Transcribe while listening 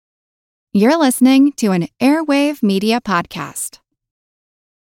You're listening to an Airwave Media Podcast.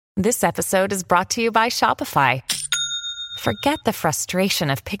 This episode is brought to you by Shopify. Forget the frustration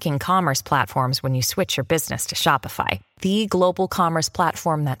of picking commerce platforms when you switch your business to Shopify, the global commerce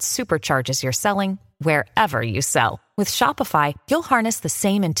platform that supercharges your selling wherever you sell. With Shopify, you'll harness the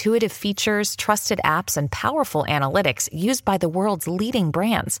same intuitive features, trusted apps, and powerful analytics used by the world's leading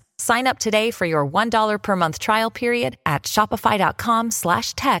brands. Sign up today for your $1 per month trial period at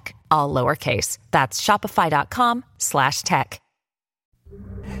shopify.com/tech, all lowercase. That's shopify.com/tech.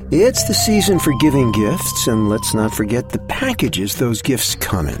 It's the season for giving gifts, and let's not forget the packages those gifts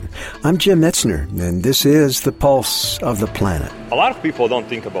come in. I'm Jim Metzner, and this is The Pulse of the Planet. A lot of people don't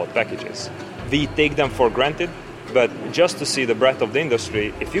think about packages. We take them for granted, but just to see the breadth of the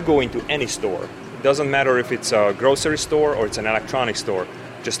industry, if you go into any store, it doesn't matter if it's a grocery store or it's an electronics store,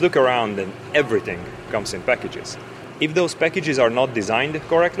 just look around and everything comes in packages. If those packages are not designed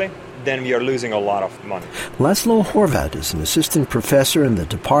correctly, then we are losing a lot of money. Laszlo Horvat is an assistant professor in the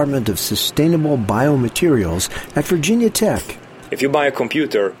Department of Sustainable Biomaterials at Virginia Tech. If you buy a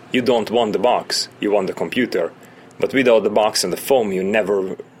computer, you don't want the box, you want the computer. But without the box and the foam, you're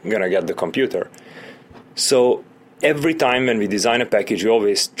never gonna get the computer. So every time when we design a package, we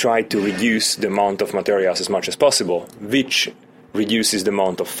always try to reduce the amount of materials as much as possible, which reduces the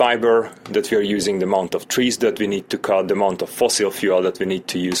amount of fiber that we are using, the amount of trees that we need to cut, the amount of fossil fuel that we need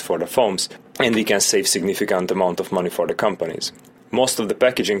to use for the foams, and we can save significant amount of money for the companies. Most of the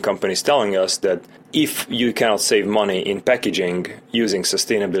packaging companies telling us that if you cannot save money in packaging using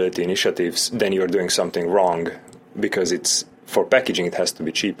sustainability initiatives, then you're doing something wrong, because it's for packaging it has to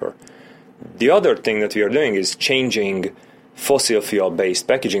be cheaper. The other thing that we are doing is changing fossil fuel-based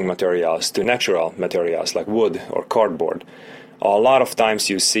packaging materials to natural materials like wood or cardboard. A lot of times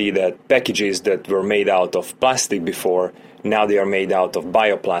you see that packages that were made out of plastic before, now they are made out of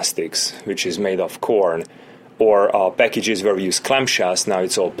bioplastics, which is made of corn. Or packages where we use clamshells, now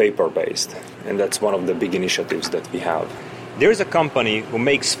it's all paper-based. And that's one of the big initiatives that we have. There is a company who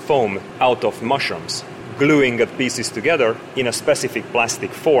makes foam out of mushrooms, gluing the pieces together in a specific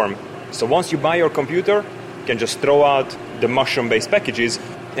plastic form. So once you buy your computer, you can just throw out the mushroom-based packages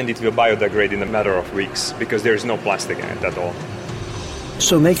and it will biodegrade in a matter of weeks because there is no plastic in it at all.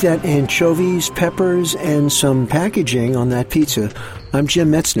 So make that anchovies, peppers, and some packaging on that pizza. I'm Jim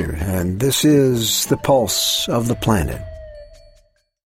Metzner, and this is The Pulse of the Planet.